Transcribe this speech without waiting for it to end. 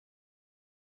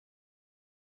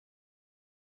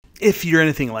If you're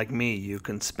anything like me, you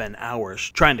can spend hours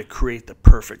trying to create the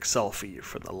perfect selfie,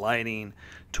 from the lighting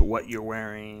to what you're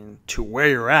wearing to where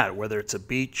you're at, whether it's a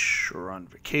beach or on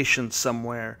vacation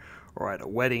somewhere or at a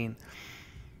wedding.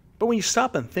 But when you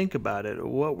stop and think about it,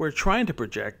 what we're trying to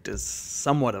project is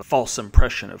somewhat a false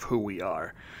impression of who we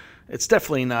are. It's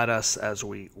definitely not us as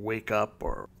we wake up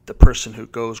or the person who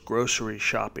goes grocery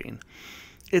shopping.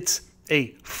 It's a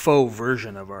faux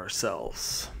version of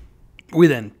ourselves. We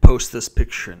then post this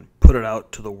picture and put it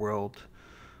out to the world.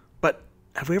 But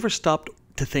have we ever stopped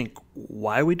to think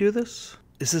why we do this?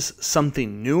 Is this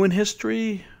something new in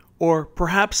history? Or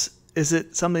perhaps is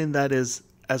it something that is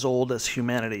as old as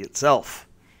humanity itself?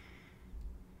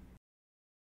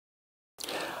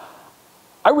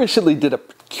 I recently did a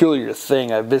peculiar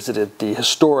thing. I visited the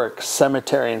historic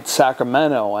cemetery in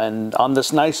Sacramento, and on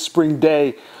this nice spring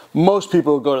day, most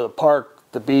people go to the park,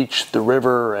 the beach, the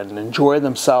river, and enjoy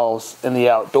themselves in the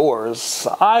outdoors.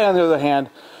 I, on the other hand,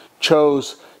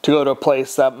 chose to go to a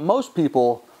place that most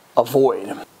people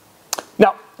avoid.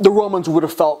 Now, the Romans would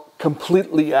have felt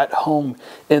completely at home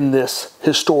in this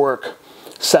historic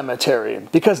cemetery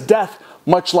because death,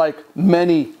 much like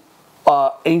many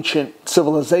ancient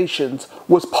civilizations,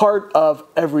 was part of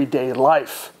everyday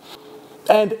life.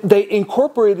 And they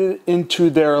incorporated it into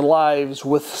their lives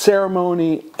with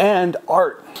ceremony and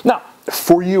art. Now,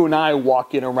 for you and I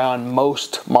walking around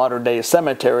most modern day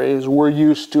cemeteries, we're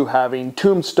used to having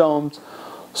tombstones,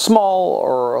 small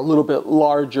or a little bit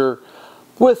larger,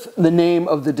 with the name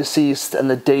of the deceased and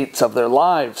the dates of their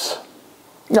lives.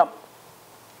 Now,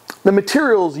 the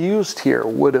materials used here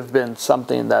would have been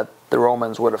something that the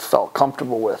Romans would have felt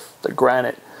comfortable with: the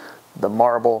granite, the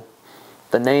marble,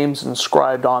 the names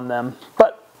inscribed on them.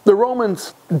 But the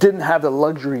Romans didn't have the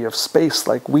luxury of space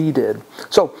like we did.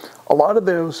 So a lot of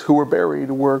those who were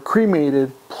buried were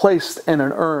cremated, placed in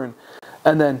an urn,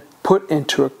 and then put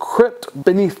into a crypt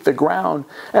beneath the ground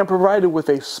and provided with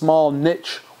a small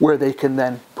niche where they can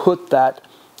then put that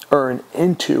urn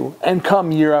into and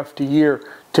come year after year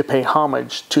to pay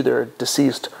homage to their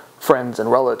deceased friends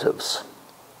and relatives.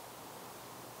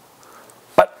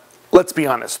 Let's be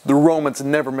honest, the Romans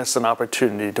never missed an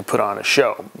opportunity to put on a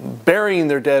show. Burying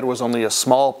their dead was only a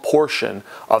small portion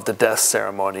of the death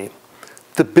ceremony.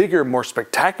 The bigger, more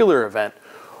spectacular event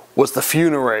was the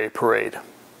funerary parade.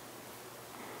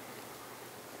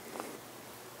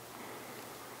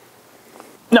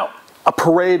 Now, a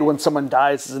parade when someone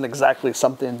dies isn't exactly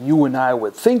something you and I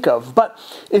would think of, but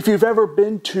if you've ever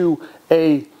been to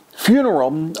a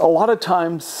funeral, a lot of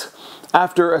times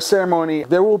after a ceremony,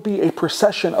 there will be a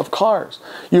procession of cars.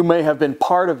 You may have been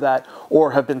part of that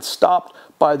or have been stopped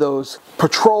by those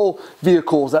patrol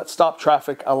vehicles that stop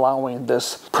traffic, allowing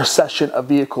this procession of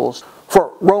vehicles.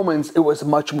 For Romans, it was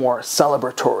much more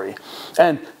celebratory.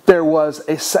 And there was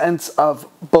a sense of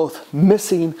both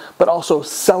missing but also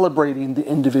celebrating the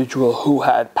individual who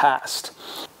had passed.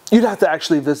 You'd have to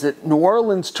actually visit New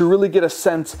Orleans to really get a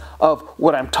sense of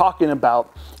what I'm talking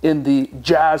about in the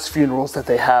jazz funerals that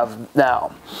they have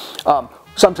now.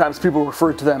 Sometimes people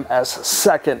refer to them as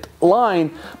second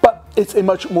line, but it's a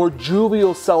much more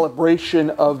jovial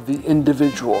celebration of the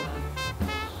individual.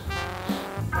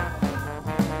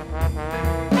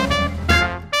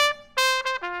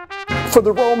 For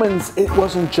the Romans, it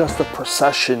wasn't just a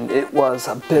procession, it was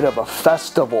a bit of a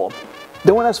festival.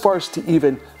 They went as far as to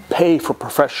even pay for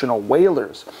professional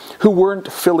wailers who weren't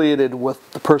affiliated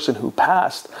with the person who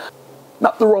passed.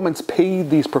 Now, the Romans paid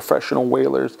these professional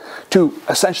wailers to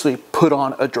essentially put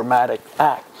on a dramatic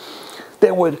act.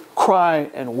 They would cry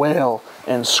and wail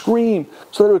and scream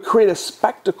so that it would create a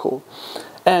spectacle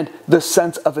and the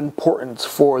sense of importance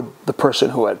for the person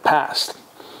who had passed.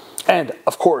 And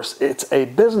of course, it's a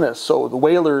business, so the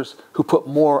wailers who put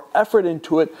more effort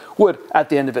into it would, at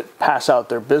the end of it, pass out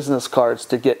their business cards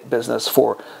to get business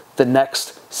for the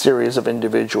next series of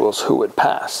individuals who would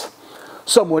pass.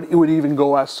 Some would even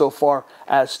go as so far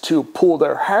as to pull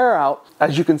their hair out,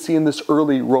 as you can see in this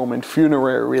early Roman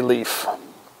funerary relief.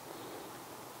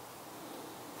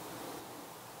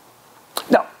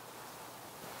 Now,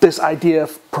 this idea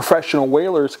of professional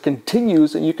wailers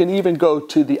continues, and you can even go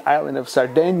to the island of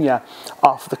Sardinia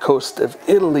off the coast of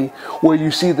Italy, where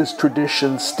you see this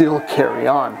tradition still carry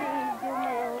on.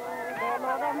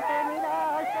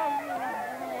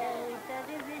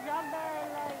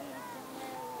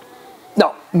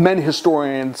 Now, many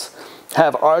historians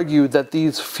have argued that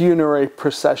these funerary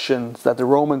processions that the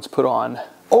Romans put on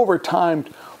over time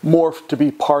morphed to be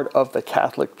part of the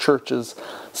Catholic Church's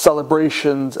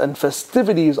celebrations and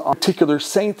festivities on particular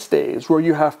saints' days, where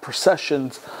you have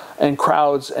processions and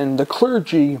crowds and the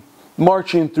clergy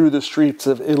marching through the streets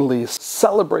of Italy,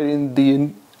 celebrating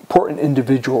the important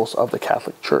individuals of the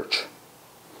Catholic Church.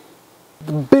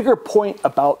 The bigger point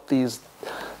about these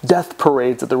death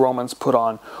parades that the Romans put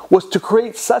on was to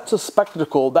create such a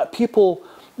spectacle that people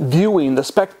viewing, the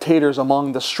spectators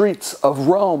among the streets of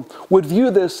Rome, would view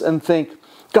this and think,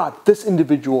 God, this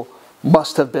individual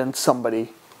must have been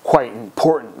somebody quite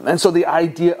important. And so the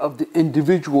idea of the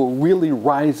individual really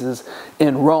rises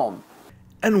in Rome.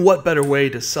 And what better way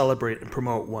to celebrate and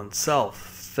promote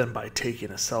oneself than by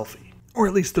taking a selfie? Or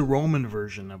at least the Roman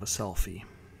version of a selfie.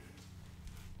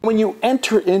 When you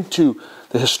enter into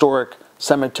the historic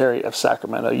cemetery of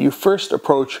Sacramento, you first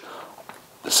approach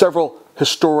several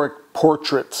historic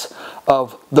portraits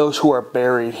of those who are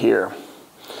buried here.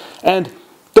 And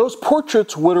those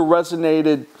portraits would have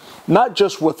resonated not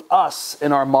just with us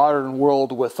in our modern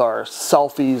world with our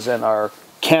selfies and our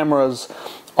cameras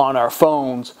on our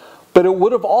phones, but it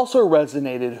would have also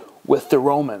resonated with the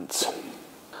Romans.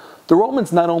 The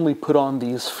Romans not only put on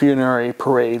these funerary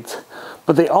parades,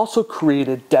 but they also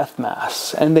created death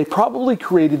masks, and they probably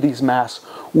created these masks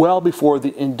well before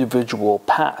the individual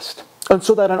passed. And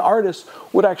so that an artist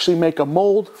would actually make a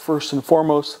mold, first and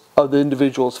foremost, of the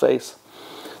individual's face,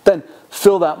 then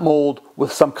fill that mold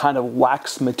with some kind of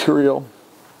wax material,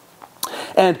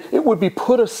 and it would be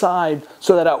put aside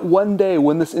so that at one day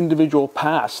when this individual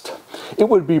passed, it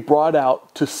would be brought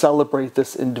out to celebrate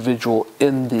this individual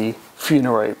in the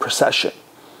funerary procession.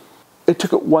 It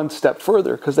took it one step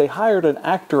further because they hired an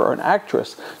actor or an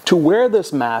actress to wear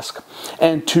this mask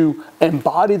and to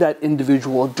embody that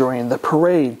individual during the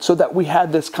parade, so that we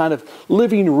had this kind of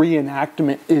living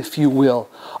reenactment, if you will,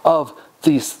 of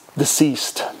these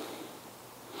deceased.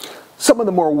 Some of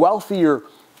the more wealthier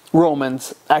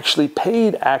Romans actually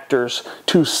paid actors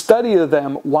to study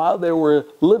them while they were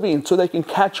living so they can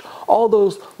catch all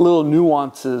those little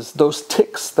nuances, those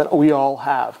tics that we all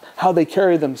have, how they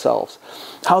carry themselves,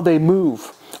 how they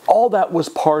move. All that was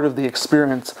part of the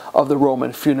experience of the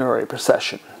Roman funerary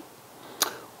procession.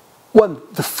 When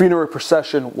the funerary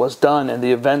procession was done and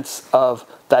the events of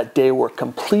that day were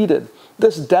completed,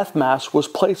 this death mask was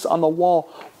placed on the wall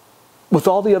with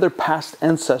all the other past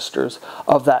ancestors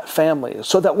of that family,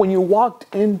 so that when you walked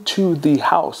into the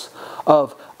house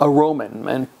of a Roman,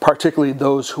 and particularly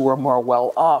those who were more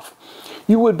well off,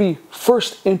 you would be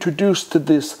first introduced to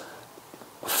this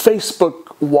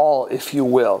Facebook wall, if you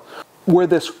will, where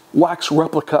this wax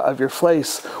replica of your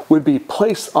face would be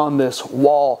placed on this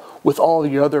wall with all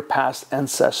your other past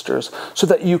ancestors, so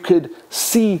that you could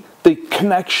see the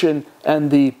connection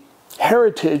and the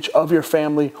heritage of your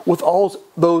family with all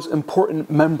those important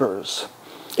members.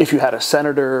 If you had a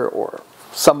senator or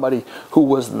somebody who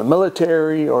was in the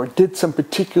military or did some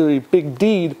particularly big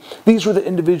deed, these were the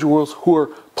individuals who were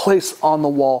placed on the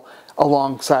wall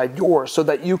alongside yours, so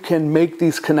that you can make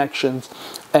these connections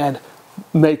and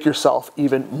make yourself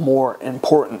even more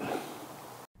important.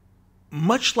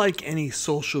 Much like any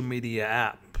social media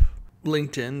app,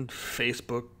 LinkedIn,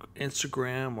 Facebook,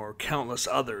 Instagram, or countless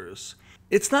others,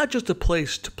 it's not just a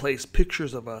place to place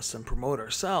pictures of us and promote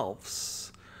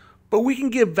ourselves, but we can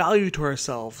give value to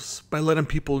ourselves by letting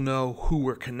people know who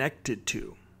we're connected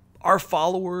to. Our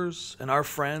followers and our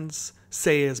friends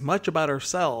say as much about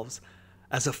ourselves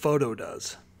as a photo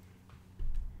does.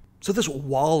 So this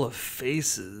wall of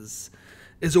faces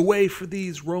is a way for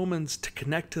these Romans to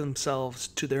connect themselves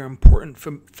to their important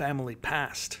family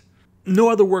past. No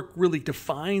other work really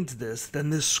defines this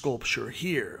than this sculpture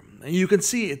here. And you can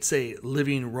see it's a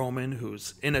living Roman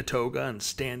who's in a toga and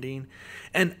standing.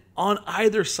 And on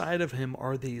either side of him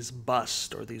are these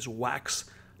busts or these wax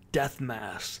death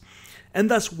masks. And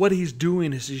thus what he's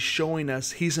doing is he's showing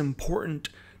us he's important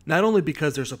not only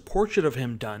because there's a portrait of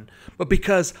him done, but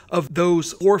because of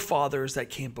those forefathers that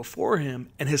came before him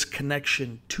and his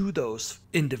connection to those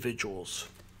individuals.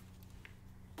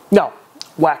 Now,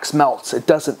 wax melts. It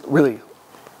doesn't really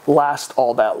last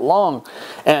all that long,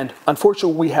 and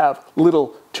unfortunately we have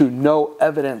little to no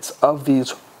evidence of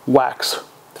these wax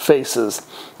faces,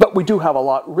 but we do have a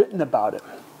lot written about it.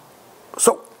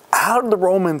 So how did the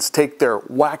Romans take their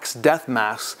wax death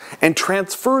masks and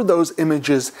transfer those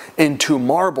images into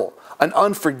marble, an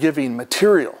unforgiving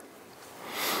material?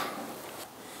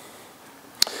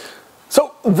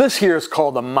 So this here is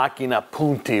called the machina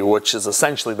punti, which is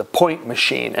essentially the point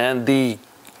machine, and the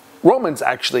Romans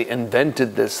actually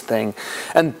invented this thing.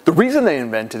 And the reason they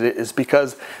invented it is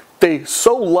because they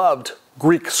so loved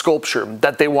Greek sculpture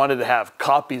that they wanted to have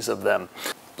copies of them.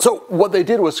 So what they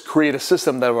did was create a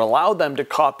system that would allow them to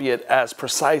copy it as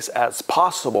precise as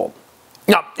possible.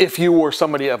 Now, if you were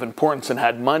somebody of importance and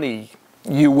had money,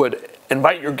 you would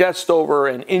invite your guests over,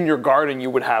 and in your garden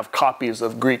you would have copies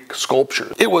of Greek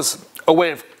sculpture. It was a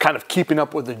way of kind of keeping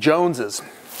up with the Joneses.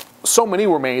 so many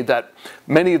were made that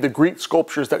many of the Greek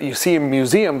sculptures that you see in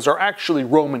museums are actually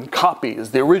Roman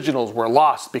copies. The originals were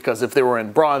lost because if they were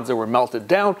in bronze, they were melted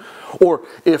down, or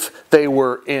if they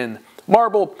were in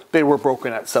marble, they were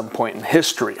broken at some point in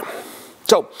history.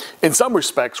 So, in some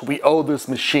respects, we owe this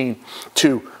machine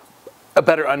to a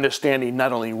better understanding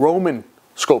not only Roman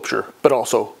sculpture, but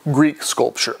also Greek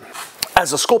sculpture.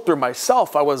 As a sculptor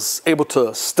myself, I was able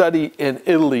to study in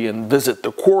Italy and visit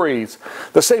the quarries,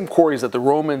 the same quarries that the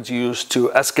Romans used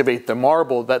to excavate the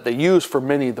marble that they used for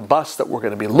many of the busts that we're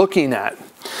going to be looking at.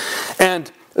 And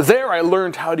there I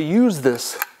learned how to use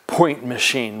this point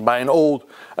machine by an old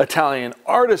Italian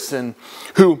artisan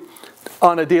who,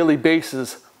 on a daily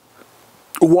basis,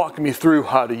 walked me through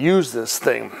how to use this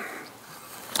thing.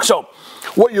 So,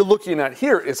 what you're looking at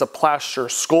here is a plaster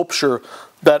sculpture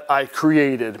that I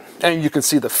created. And you can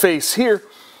see the face here,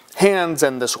 hands,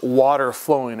 and this water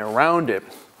flowing around it.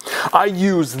 I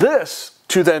use this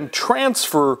to then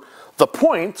transfer the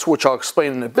points, which I'll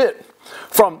explain in a bit,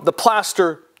 from the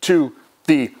plaster to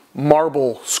the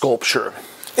marble sculpture.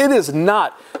 It is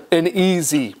not an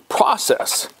easy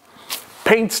process.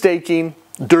 Painstaking,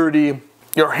 dirty,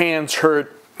 your hands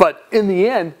hurt, but in the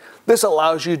end, this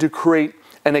allows you to create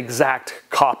an exact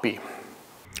copy.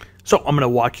 So I'm going to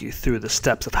walk you through the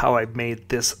steps of how I made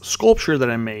this sculpture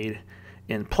that I made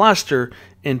in plaster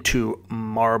into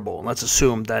marble. Let's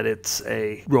assume that it's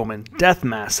a Roman death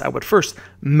mass. I would first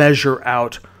measure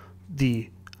out the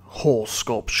whole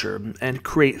sculpture and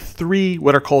create three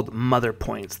what are called mother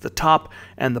points, the top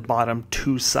and the bottom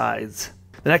two sides.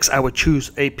 The next, I would choose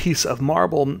a piece of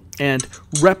marble and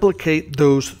replicate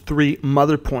those three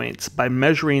mother points by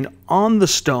measuring on the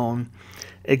stone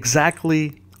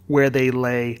exactly where they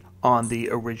lay on the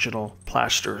original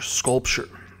plaster sculpture.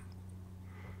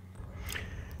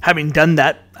 Having done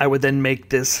that, I would then make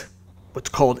this what's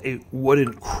called a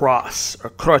wooden cross,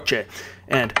 or croce.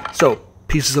 And so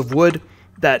pieces of wood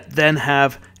that then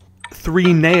have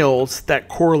three nails that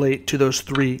correlate to those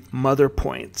three mother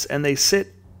points. And they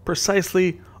sit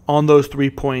precisely on those 3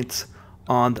 points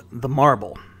on the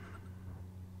marble.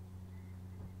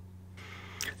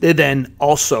 They then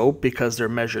also, because they're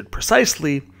measured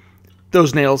precisely,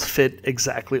 those nails fit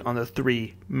exactly on the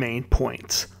 3 main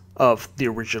points of the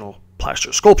original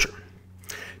plaster sculpture.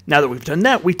 Now that we've done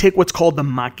that, we take what's called the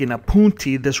macchina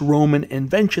punti, this Roman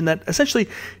invention that essentially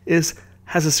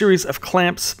has a series of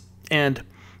clamps and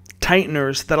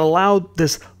tighteners that allow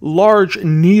this large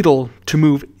needle to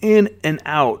move in and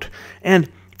out. And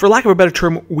for lack of a better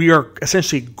term, we are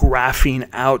essentially graphing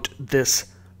out this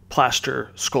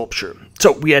plaster sculpture.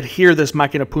 So we adhere this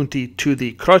macchina punti to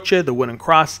the croce, the wooden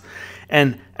cross,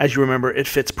 and as you remember, it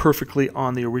fits perfectly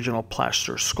on the original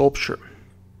plaster sculpture.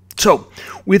 So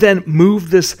we then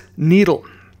move this needle,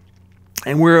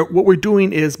 and what we're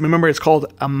doing is, remember, it's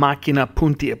called a macchina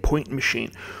punti, a point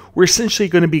machine. We're essentially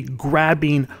going to be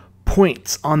grabbing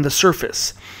points on the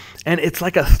surface, and it's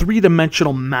like a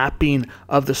three-dimensional mapping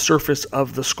of the surface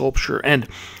of the sculpture. And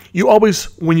you always,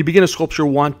 when you begin a sculpture,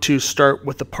 want to start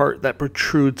with the part that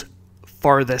protrudes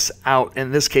farthest out.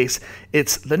 In this case,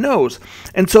 it's the nose.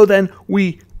 And so then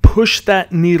we push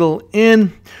that needle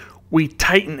in, we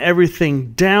tighten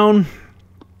everything down,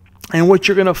 and what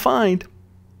you're going to find,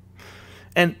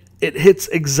 and it hits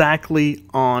exactly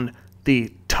on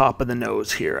the top of the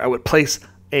nose here. I would place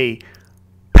a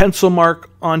pencil mark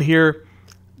on here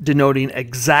denoting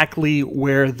exactly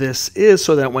where this is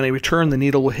so that when I return, the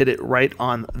needle will hit it right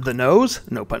on the nose,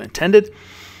 no pun intended.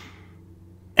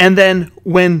 And then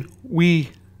when we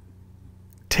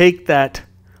take that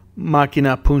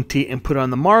macchina punti and put it on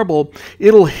the marble,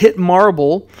 it'll hit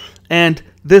marble, and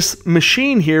this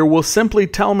machine here will simply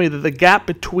tell me that the gap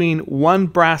between one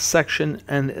brass section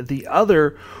and the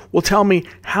other will tell me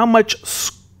how much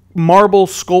marble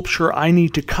sculpture I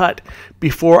need to cut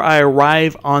before I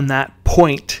arrive on that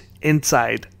point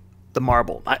inside the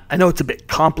marble. I know it's a bit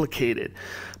complicated,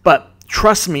 but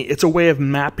trust me, it's a way of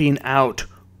mapping out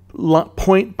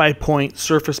point by point,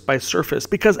 surface by surface,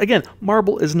 because again,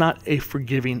 marble is not a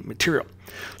forgiving material.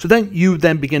 So then you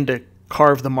begin to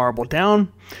carve the marble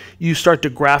down, you start to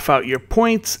graph out your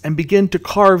points and begin to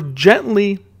carve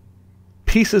gently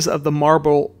pieces of the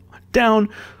marble down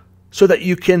so that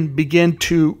you can begin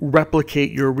to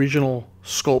replicate your original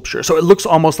sculpture. So it looks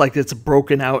almost like it's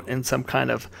broken out in some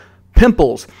kind of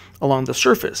pimples along the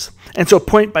surface. And so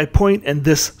point by point, and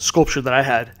this sculpture that I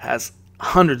had has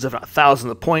hundreds, if not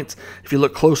thousands of points. If you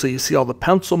look closely, you see all the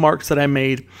pencil marks that I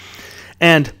made.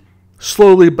 And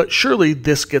slowly but surely,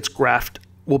 this gets graphed,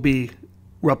 will be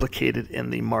replicated in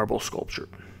the marble sculpture.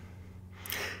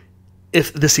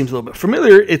 if this seems a little bit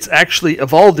familiar, it's actually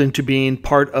evolved into being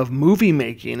part of movie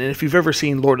making. And if you've ever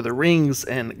seen Lord of the Rings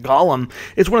and Gollum,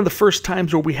 it's one of the first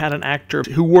times where we had an actor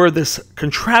who wore this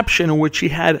contraption in which he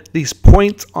had these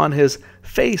points on his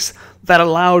face that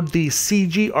allowed the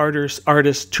CG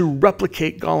artists to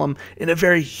replicate Gollum in a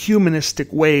very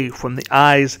humanistic way, from the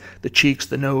eyes, the cheeks,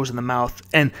 the nose, and the mouth,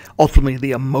 and ultimately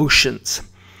the emotions.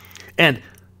 And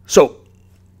so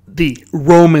the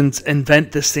Romans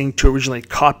invent this thing to originally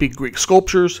copy Greek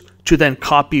sculptures, to then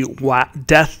copy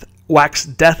wax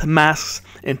death masks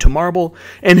into marble,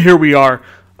 and here we are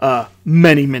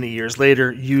many, many years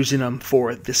later using them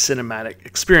for the cinematic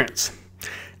experience.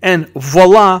 And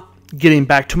voila, getting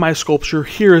back to my sculpture,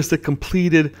 here is the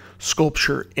completed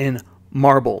sculpture in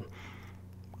marble,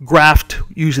 graphed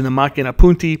using the macchina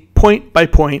punti, point by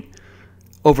point,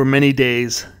 over many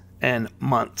days and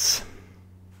months.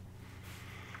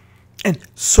 And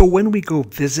so when we go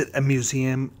visit a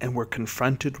museum and we're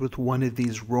confronted with one of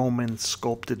these Roman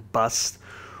sculpted busts,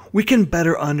 we can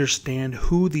better understand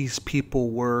who these people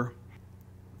were,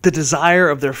 the desire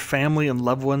of their family and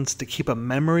loved ones to keep a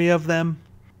memory of them,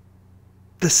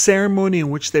 the ceremony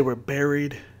in which they were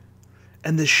buried,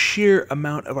 and the sheer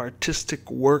amount of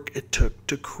artistic work it took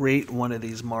to create one of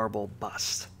these marble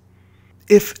busts.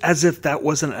 As if that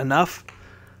wasn't enough,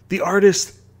 the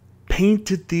artist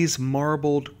painted these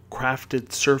marbled,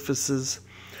 crafted surfaces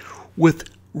with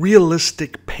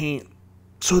realistic paint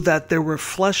so that there were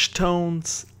flesh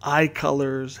tones, eye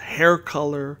colors, hair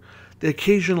color, the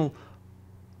occasional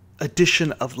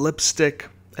addition of lipstick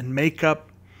and makeup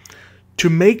to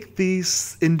make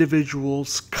these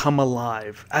individuals come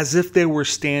alive as if they were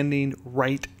standing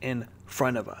right in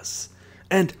front of us.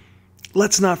 And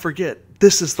let's not forget,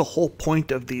 this is the whole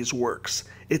point of these works.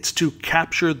 It's to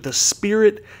capture the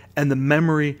spirit and the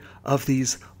memory of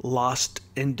these lost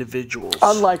individuals.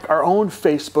 Unlike our own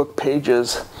Facebook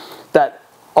pages that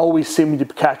always seem to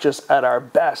catch us at our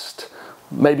best,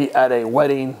 maybe at a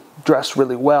wedding dressed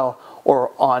really well,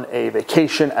 or on a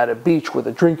vacation at a beach with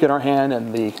a drink in our hand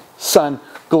and the sun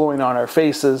glowing on our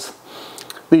faces,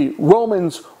 the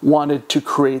Romans wanted to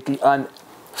create the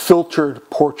unfiltered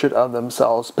portrait of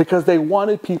themselves because they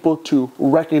wanted people to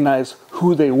recognize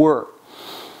who they were.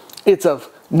 It's of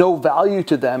no value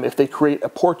to them if they create a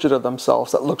portrait of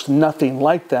themselves that looks nothing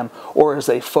like them or is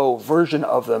a faux version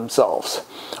of themselves.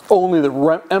 Only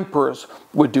the emperors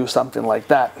would do something like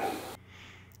that.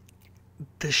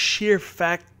 The sheer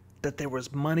fact that there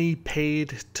was money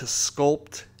paid to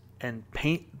sculpt and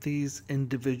paint these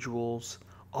individuals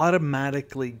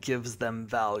automatically gives them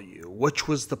value, which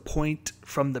was the point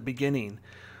from the beginning.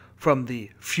 From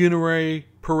the funerary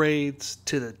parades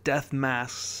to the death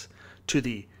masks to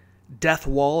the death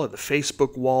wall or the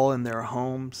Facebook wall in their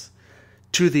homes,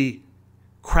 to the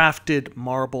crafted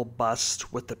marble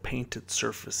bust with the painted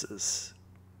surfaces.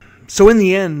 So in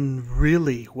the end,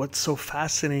 really, what's so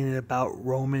fascinating about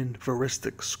Roman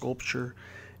veristic sculpture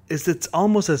is it's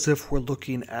almost as if we're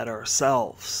looking at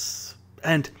ourselves.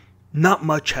 And not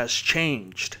much has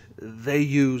changed. They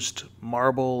used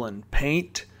marble and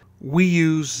paint. We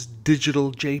use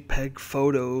digital JPEG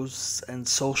photos and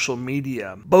social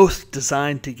media, both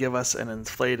designed to give us an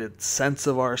inflated sense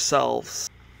of ourselves,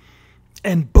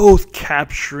 and both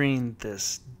capturing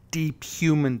this deep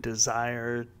human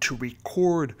desire to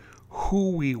record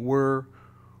who we were,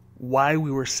 why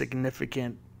we were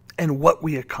significant, and what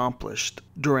we accomplished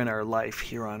during our life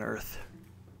here on Earth.